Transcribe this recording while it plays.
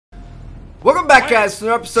Welcome back, guys, to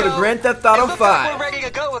another episode of Grand Theft Auto 5. We're ready to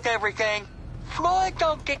go with everything. Floyd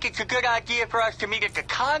don't think it's a good idea for us to meet at the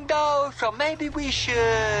condo, so maybe we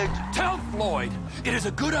should... Tell Floyd it is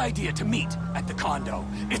a good idea to meet at the condo.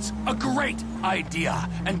 It's a great idea.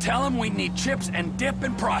 And tell him we need chips and dip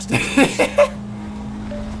and prostitutes.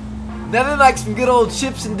 Nothing like some good old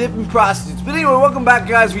chips and dip and prostitutes. But anyway, welcome back,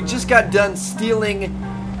 guys. We just got done stealing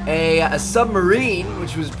a submarine,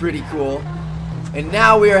 which was pretty cool. And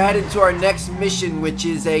now we are headed to our next mission, which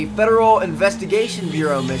is a Federal Investigation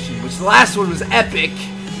Bureau mission, which the last one was epic.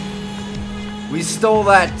 We stole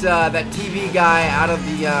that TV guy out of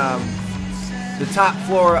the top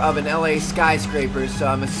floor of an LA skyscraper, so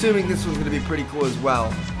I'm assuming this one's going to be pretty cool as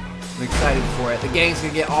well. I'm excited for it. The gang's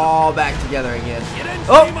going to get all back together again.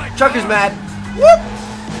 Oh, Trucker's mad. Whoop!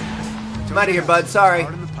 I'm out of here, bud. Sorry.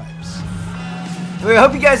 I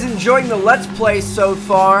hope you guys are enjoying the Let's Play so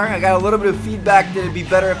far. I got a little bit of feedback that it'd be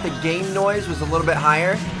better if the game noise was a little bit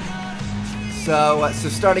higher. So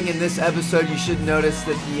starting in this episode, you should notice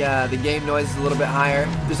that the game noise is a little bit higher.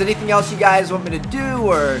 If there's anything else you guys want me to do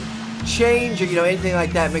or change or anything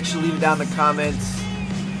like that, make sure to leave it down in the comments.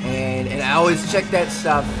 And I always check that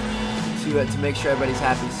stuff to make sure everybody's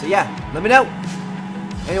happy. So yeah, let me know.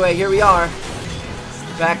 Anyway, here we are,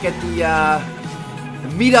 back at the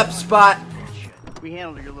meetup spot. We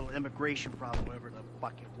handled your little immigration problem, whatever the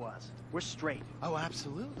fuck it was. We're straight. Oh,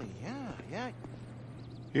 absolutely. Yeah.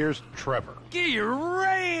 Here's Trevor.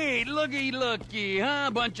 Great! Looky,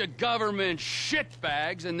 huh? Bunch of government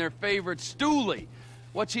shitbags and their favorite stoolie.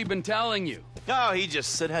 What's he been telling you? Oh, he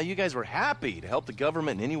just said how you guys were happy to help the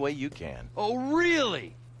government in any way you can. Oh,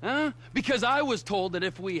 really? Huh? Because I was told that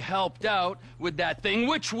if we helped out with that thing,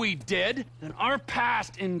 which we did, then our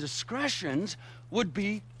past indiscretions would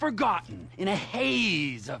be forgotten in a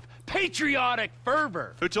haze of patriotic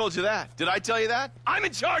fervor. Who told you that? Did I tell you that? I'm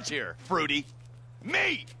in charge here, Fruity.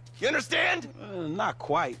 Me! You understand? Not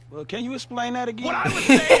quite. Well, can you explain that again? What I was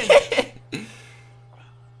saying...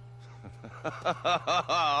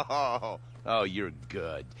 Oh, you're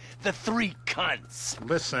good. The three cunts.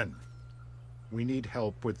 Listen, we need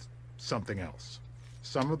help with something else.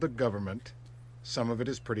 Some of the government, some of it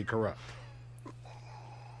is pretty corrupt.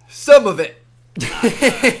 Some of it.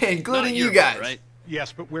 Including you guys. Right?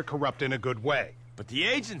 Yes, but we're corrupt in a good way. But the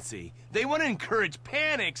agency, they want to encourage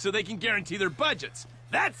panic so they can guarantee their budgets.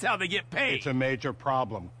 That's how they get paid. It's a major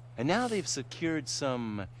problem. And now they've secured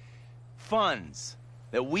some funds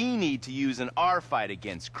that we need to use in our fight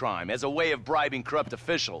against crime as a way of bribing corrupt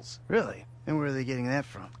officials. Really? And where are they getting that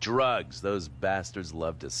from? Drugs. Those bastards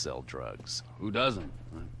love to sell drugs. Who doesn't?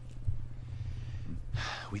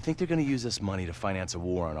 We think they're going to use this money to finance a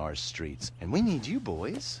war on our streets. And we need you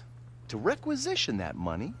boys to requisition that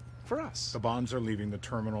money for us. The bonds are leaving the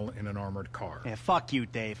terminal in an armored car. Yeah, fuck you,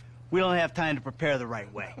 Dave. We don't have time to prepare the right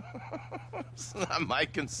way. It's not my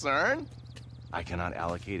concern. I cannot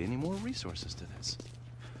allocate any more resources to this.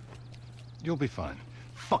 You'll be fine.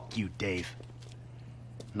 Fuck you, Dave.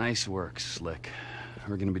 Nice work, Slick.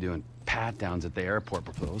 We're gonna be doing pat-downs at the airport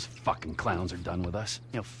before those fucking clowns are done with us.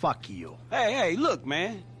 Fuck you. Hey, look,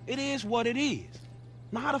 man. It is what it is.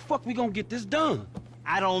 Now how the fuck we gonna get this done?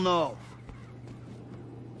 I don't know.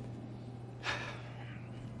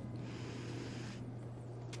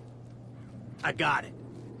 I got it.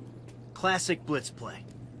 Classic blitz play.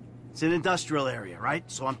 It's an industrial area, right?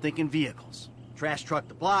 So I'm thinking vehicles. Trash truck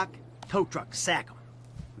to block, tow truck to sack them.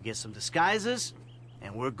 We get some disguises,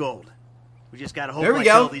 and we're golden. We just gotta hope like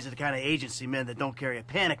hell these are the kind of agency men that don't carry a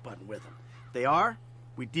panic button with them. If they are,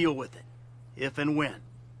 we deal with it. If and when.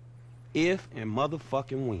 If and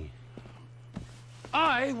motherfucking when.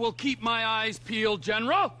 I will keep my eyes peeled,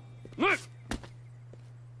 General.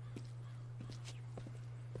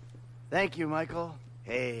 Thank you, Michael.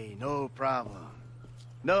 Hey, no problem.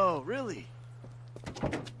 No, really.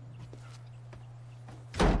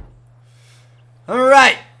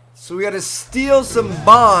 Alright, so we gotta steal some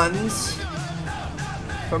bonds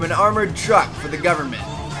from an armored truck for the government.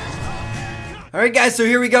 Alright guys, so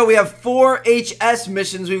here we go. We have 4 HS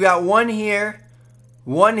missions. We've got one here,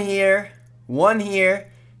 one here, one here,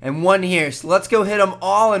 and one here. So let's go hit them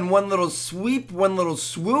all in one little sweep, one little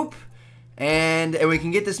swoop, and we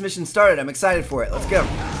can get this mission started. I'm excited for it. Let's go.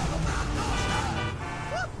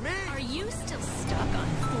 Are you still stuck on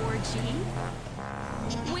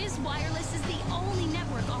 4G? Wiz Wireless is the only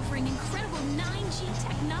network offering incredible 9G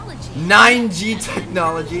technology. 9G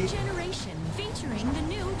technology. Generation featuring the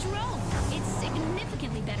new drone. It's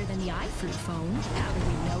significantly better than the iFruit phone. How do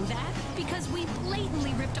we know that? Because we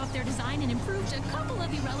blatantly ripped off their design and improved a couple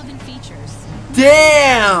of irrelevant features.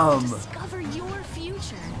 Damn! Discover your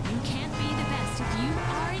future. You can't be the best if you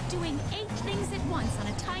aren't doing 8 things at once on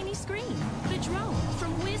a tiny screen. The drone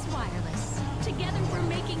from Wiz Wireless. Together we're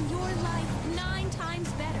making your life 9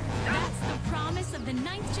 times better. That's the promise of the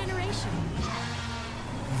 9th generation.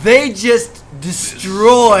 They just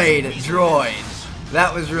destroyed Droid.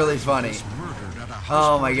 That was really funny.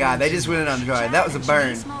 Oh my god, they just went in on Droid. That was a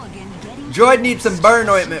burn. Droid needs some burn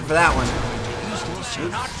ointment for that one.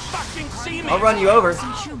 I'll run you over.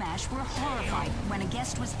 Chumash were horrified when a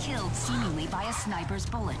guest was killed seemingly by a sniper's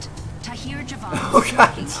bullet. Tahir Javan was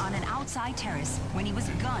working on an outside terrace when he was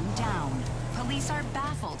gunned down. Police are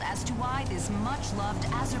baffled as to why this much-loved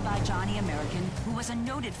Azerbaijani American, who was a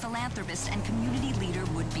noted philanthropist and community leader,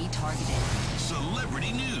 would be targeted.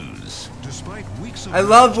 Celebrity news. Despite weeks of I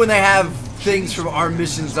love when they have things from our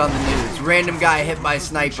missions on the news. Random guy hit by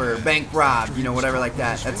sniper, bank robbed, you know, whatever like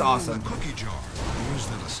that. That's awesome. Cookie jar. News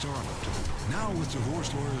that a startup. Now with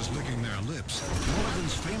divorce lawyers licking their lips,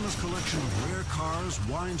 Morgan's famous collection of rare cars,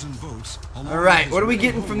 wines, and boats. Alright, what are we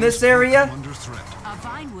getting from this area? A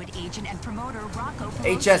Vinewood agent and promoter Rocco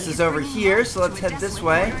HS is over here, so let's head this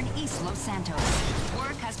way.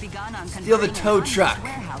 Steal the tow truck.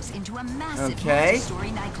 Okay.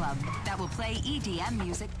 That will play EDM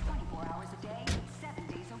music 24 hours a day, 7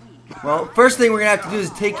 days a week. Well, first thing we're gonna have to do is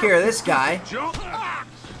take care of this guy.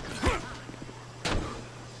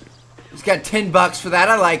 He's got $10 for that,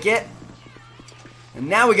 I like it. And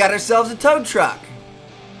now we got ourselves a tow truck.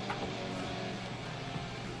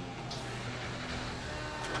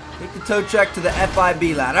 Take the tow truck to the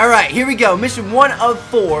FIB lot. Alright, here we go. Mission 1 of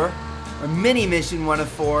 4. Or mini mission 1 of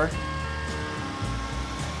 4.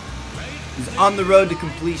 He's on the road to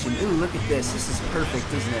completion. Ooh, look at this. This is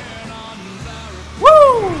perfect, isn't it?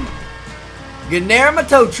 Woo! Getting there in my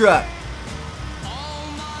tow truck.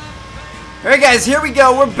 Alright guys, here we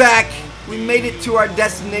go. We're back. We made it to our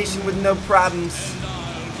destination with no problems.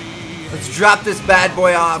 Let's drop this bad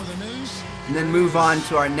boy off and then move on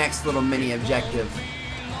to our next little mini objective.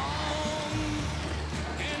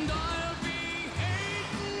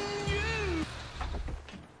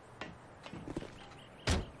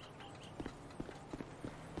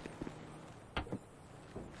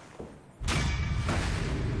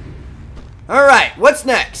 Alright, what's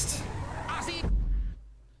next?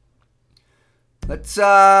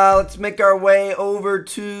 Let's make our way over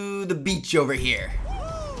to the beach over here.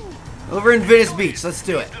 Over in Venice Beach, let's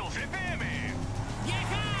do it.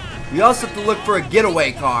 We also have to look for a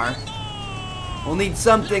getaway car. We'll need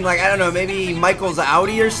something like, I don't know, maybe Michael's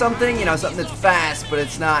Audi or something? You know, something that's fast, but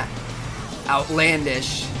it's not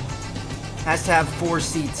outlandish. Has to have 4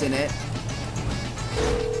 seats in it.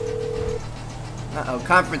 Uh-oh,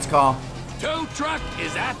 conference call. Tow truck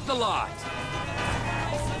is at the lot.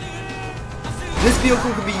 This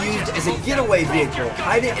vehicle can be used as a getaway vehicle.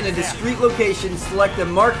 Hide it in a discreet location. Select the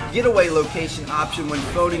Mark Getaway Location option when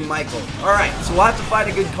phoning Michael. Alright, so we'll have to find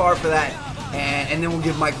a good car for that. And then we'll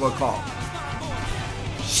give Michael a call.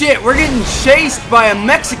 Shit, we're getting chased by a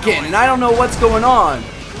Mexican and I don't know what's going on.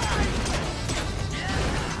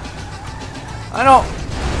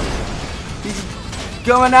 He's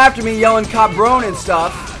going after me yelling cabron and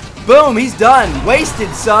stuff. Boom, he's done. Wasted,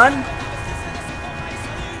 son.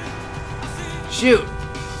 Shoot.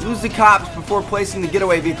 Lose the cops before placing the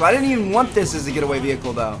getaway vehicle. I didn't even want this as a getaway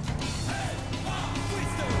vehicle, though.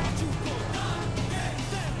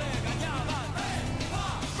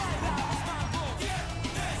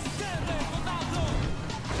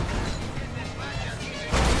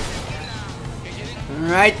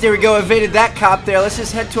 Alright, there we go. Evaded that cop there. Let's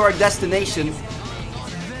just head to our destination.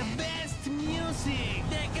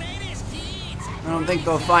 I don't think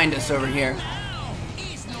they'll find us over here.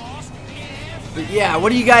 But yeah,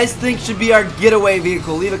 what do you guys think should be our getaway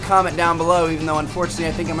vehicle? Leave a comment down below, even though unfortunately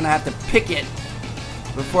I think I'm going to have to pick it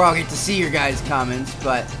before I'll get to see your guys' comments.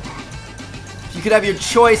 But if you could have your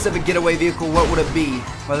choice of a getaway vehicle, what would it be?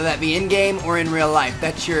 Whether that be in-game or in real life.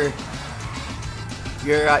 That's your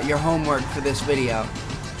homework for this video.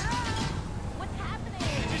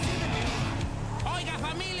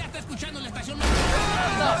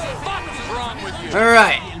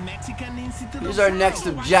 Alright, here's our next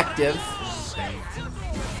objective.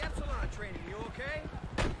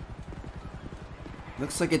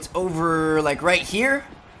 Looks like it's over, like, right here?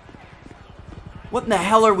 What in the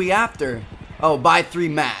hell are we after? Oh, buy 3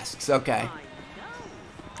 masks, okay.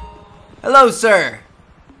 Hello, sir.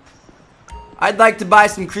 I'd like to buy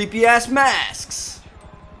some creepy-ass masks.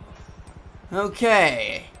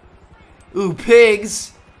 Okay. Ooh,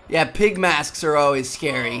 pigs. Yeah, pig masks are always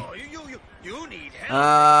scary.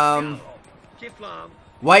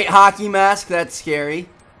 White hockey mask, that's scary.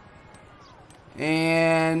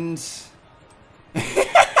 And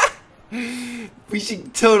We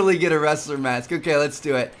should totally get a wrestler mask. Okay, let's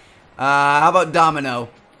do it. How about Domino?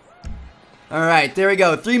 Alright, there we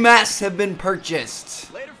go. 3 masks have been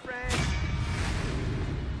purchased. Later, friend.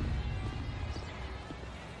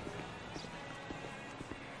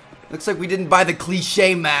 Looks like we didn't buy the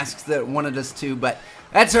cliche masks that wanted us to, but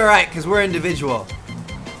that's alright, because we're individual.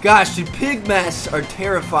 Gosh, dude, pig masks are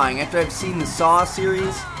terrifying. After I've seen the Saw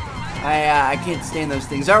series, I can't stand those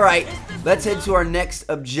things. Alright, let's head to our next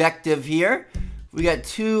objective here. We got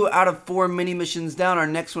 2 out of 4 mini missions down. Our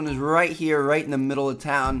next one is right here, right in the middle of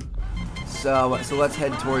town. So let's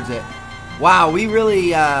head towards it. Wow, we really,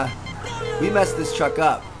 we messed this truck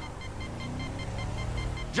up.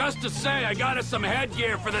 Just to say, I got us some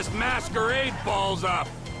headgear for this masquerade balls up.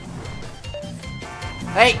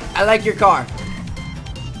 Hey, I like your car.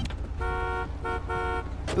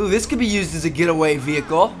 Ooh, this could be used as a getaway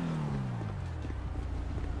vehicle.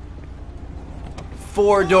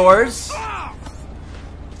 4 doors.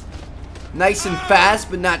 Nice and fast,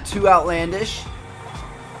 but not too outlandish.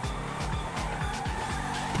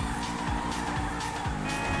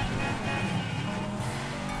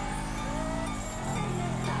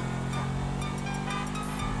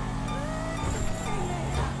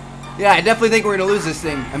 Yeah, I definitely think we're gonna lose this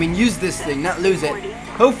thing. I mean, use this thing, not lose it.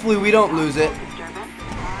 Hopefully we don't lose it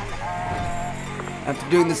after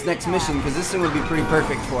doing this next mission, because this thing would be pretty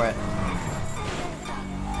perfect for it.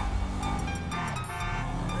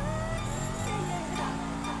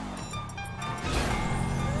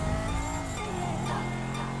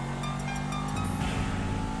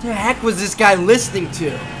 What the heck was this guy listening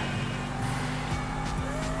to?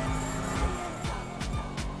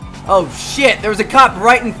 Oh shit, there was a cop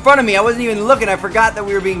right in front of me. I wasn't even looking. I forgot that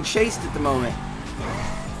we were being chased at the moment.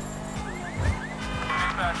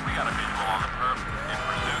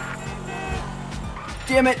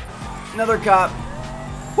 Damn it. Another cop.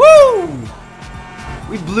 Woo!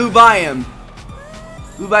 We blew by him.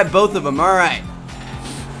 Blew by both of them. Alright.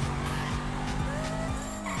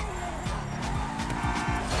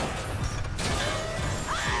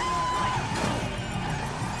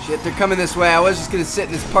 Shit, they're coming this way. I was just gonna sit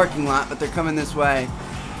in this parking lot, but they're coming this way.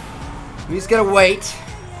 We just gotta wait.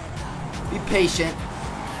 Be patient.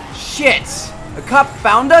 Shit! A cop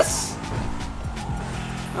found us?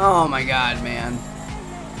 Oh my god, man.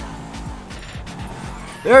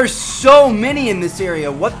 There are so many in this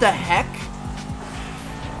area. What the heck?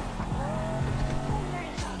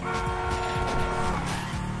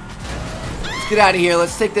 Let's get out of here.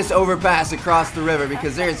 Let's take this overpass across the river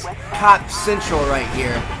because there's Cop Central right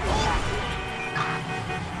here.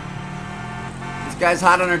 This guy's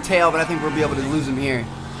hot on our tail, but I think we'll be able to lose him here.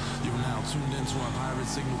 You're now tuned into our pirate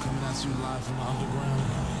signal coming at you live from the underground.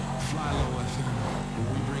 Fly Low FM.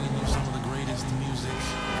 We'll be bringing you some of the greatest music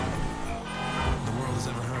the world has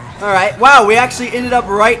ever heard. Alright, wow, we actually ended up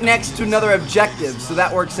right next to another objective, so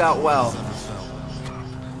that works out well.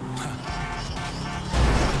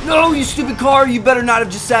 No, you stupid car, you better not have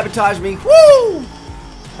just sabotaged me. Woo!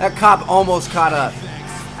 That cop almost caught up.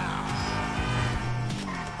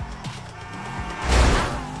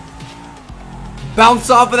 Bounce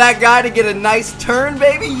off of that guy to get a nice turn,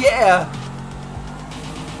 baby, yeah!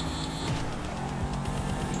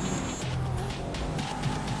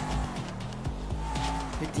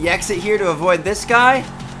 Hit the exit here to avoid this guy.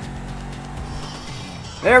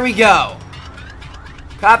 There we go.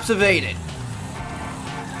 Cops evaded.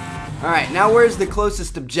 Alright, now where's the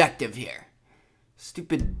closest objective here?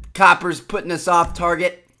 Stupid coppers putting us off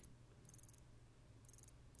target.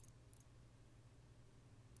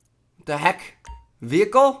 What the heck?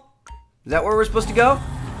 Vehicle? Is that where we're supposed to go?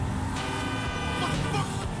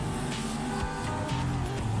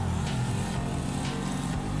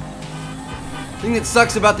 The thing that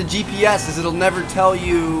sucks about the GPS is it'll never tell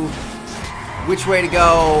you which way to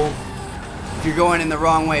go if you're going in the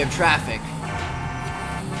wrong way of traffic.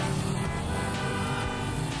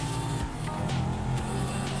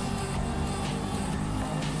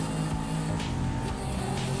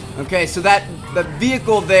 Okay, so that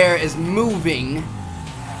vehicle there is moving.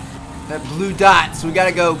 That blue dot, so we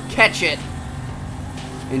gotta go catch it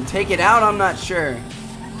and take it out. I'm not sure,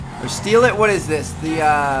 or steal it. What is this?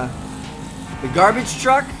 The garbage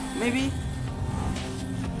truck, maybe?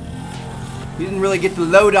 We didn't really get the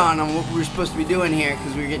load on what we were supposed to be doing here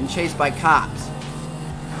because we were getting chased by cops.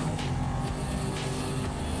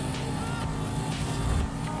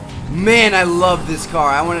 Man, I love this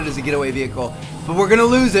car. I want it as a getaway vehicle. But we're gonna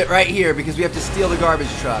lose it right here because we have to steal the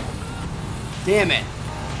garbage truck. Damn it.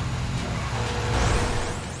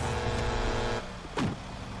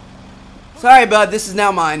 Sorry, bud. This is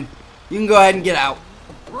now mine. You can go ahead and get out.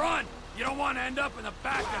 Run! You don't want to end up in the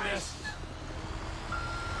back of this.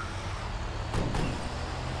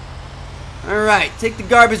 Alright, take the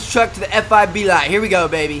garbage truck to the FIB lot. Here we go,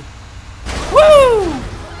 baby. Woo!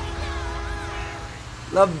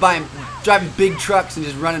 Love driving big trucks and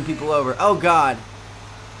just running people over. Oh, God.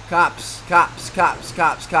 Cops, cops, cops,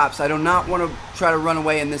 cops, cops. I do not want to try to run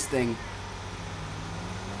away in this thing.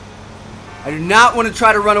 I do not want to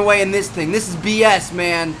try to run away in this thing. This is BS,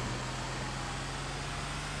 man.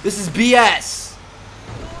 This is BS.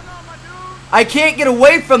 I can't get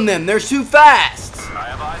away from them. They're too fast. I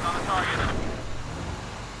have eyes on the target.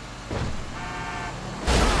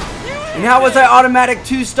 And how was I automatic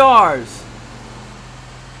 2 stars?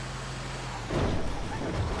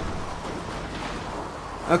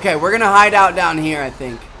 Okay, we're gonna hide out down here, I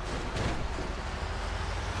think.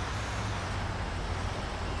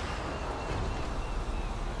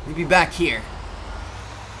 Maybe back here.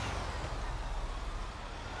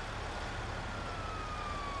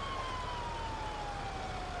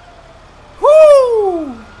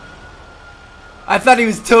 Woo! I thought he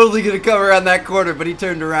was totally gonna come around that corner, but he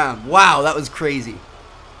turned around. Wow, that was crazy.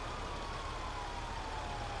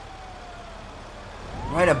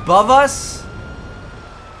 Right above us?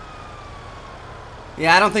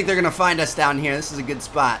 Yeah, I don't think they're gonna find us down here. This is a good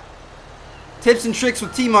spot. Tips and tricks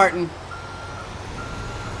with T. Martin.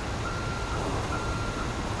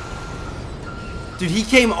 Dude, he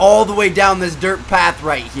came all the way down this dirt path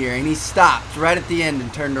right here, and he stopped right at the end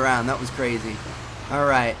and turned around. That was crazy.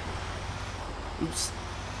 Alright. Oops.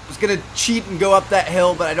 I was gonna cheat and go up that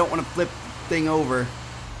hill, but I don't want to flip the thing over.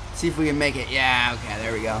 See if we can make it. Yeah, okay,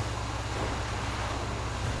 there we go.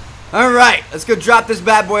 Alright, let's go drop this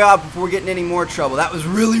bad boy off before we get in any more trouble. That was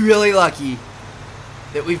really, really lucky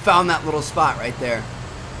that we found that little spot right there.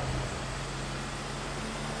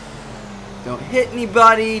 Don't hit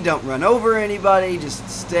anybody, don't run over anybody, just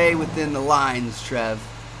stay within the lines, Trev.